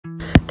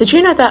Did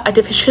you know that a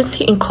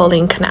deficiency in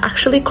choline can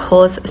actually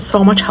cause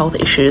so much health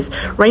issues,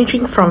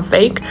 ranging from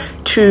vague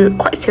to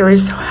quite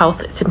serious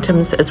health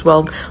symptoms as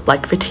well,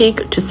 like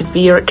fatigue to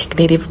severe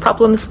cognitive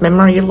problems,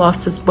 memory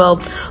loss as well,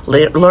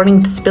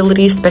 learning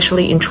disability,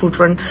 especially in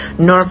children,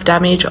 nerve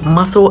damage,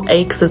 muscle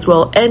aches as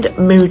well, and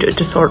mood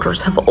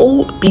disorders have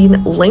all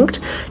been linked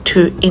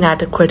to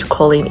inadequate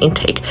choline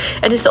intake.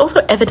 And it's also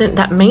evident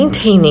that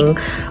maintaining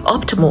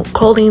optimal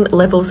choline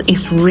levels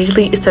is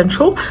really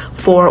essential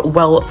for a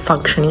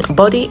well-functioning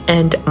body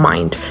and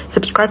mind.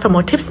 Subscribe for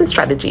more tips and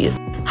strategies.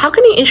 How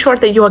can you ensure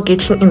that you are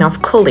getting enough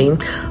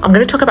choline? I'm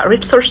going to talk about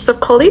rich sources of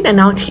choline, and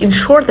now to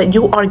ensure that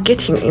you are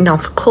getting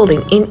enough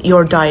choline in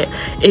your diet,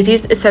 it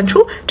is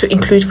essential to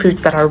include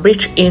foods that are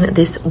rich in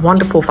this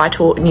wonderful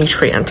vital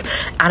nutrient.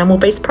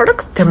 Animal-based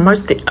products, they're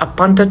most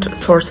abundant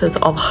sources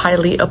of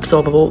highly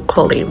absorbable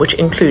choline, which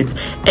includes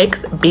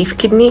eggs, beef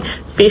kidney,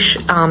 fish.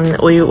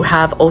 We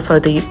have also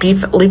the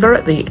beef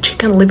liver, the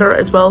chicken liver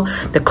as well,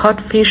 the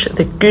codfish,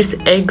 the goose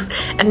eggs,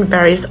 and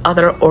various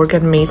other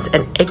organ meats.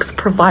 And eggs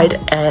provide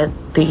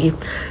the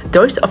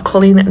dose of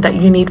choline that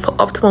you need for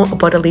optimal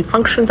bodily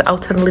functions.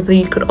 Alternatively,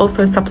 you could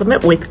also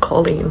supplement with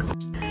choline.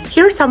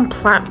 Here are some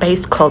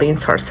plant-based choline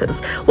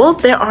sources. Well,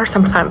 there are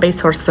some plant-based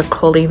sources of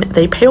choline.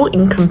 They pale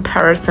in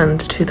comparison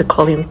to the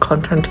choline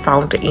content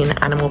found in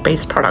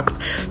animal-based products.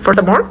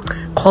 Furthermore,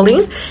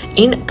 choline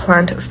in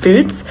plant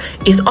foods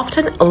is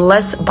often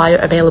less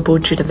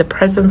bioavailable due to the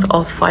presence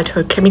of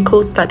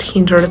phytochemicals that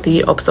hinder the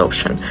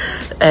absorption.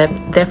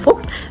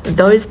 Therefore,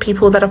 those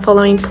people that are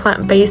following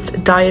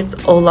plant-based diets,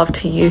 all love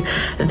to you.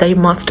 They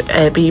must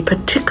be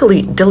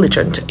particularly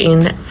diligent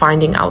in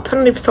finding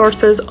alternative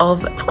sources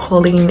of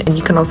choline, and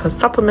you can also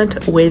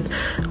supplement with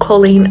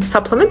choline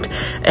supplement,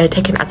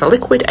 taken as a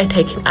liquid and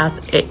taken as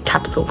a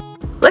capsule.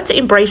 Let's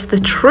embrace the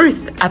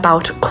truth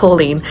about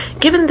choline.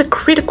 Given the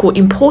critical,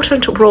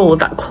 important role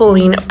that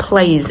choline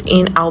plays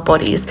in our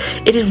bodies,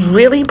 it is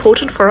really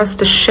important for us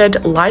to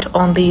shed light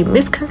on the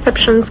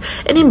misconceptions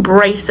and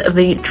embrace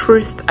the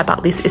truth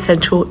about this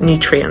essential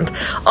nutrient.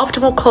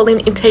 Optimal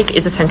choline intake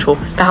is essential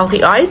for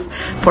healthy eyes,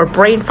 for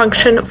brain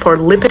function, for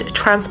lipid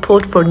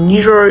transport, for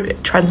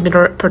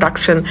neurotransmitter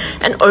production,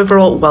 and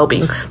overall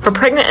well-being. For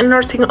pregnant and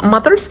nursing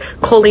mothers,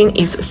 choline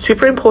is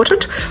super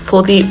important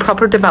for the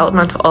proper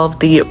development of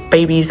the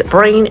baby's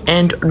brain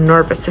and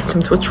nervous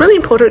system. So it's really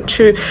important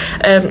to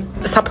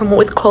supplement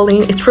with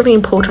choline. It's really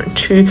important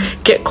to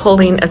get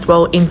choline as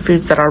well in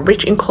foods that are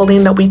rich in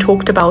choline that we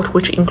talked about,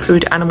 which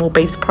include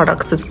animal-based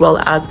products as well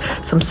as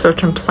some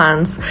certain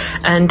plants.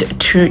 And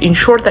to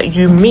ensure that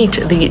you meet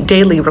the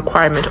daily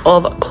requirement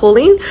of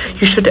choline,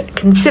 you should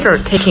consider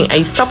taking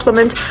a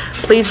supplement.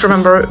 Please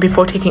remember,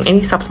 before taking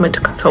any supplement,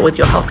 to consult with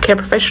your healthcare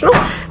professional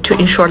to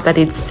ensure that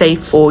it's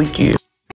safe for you.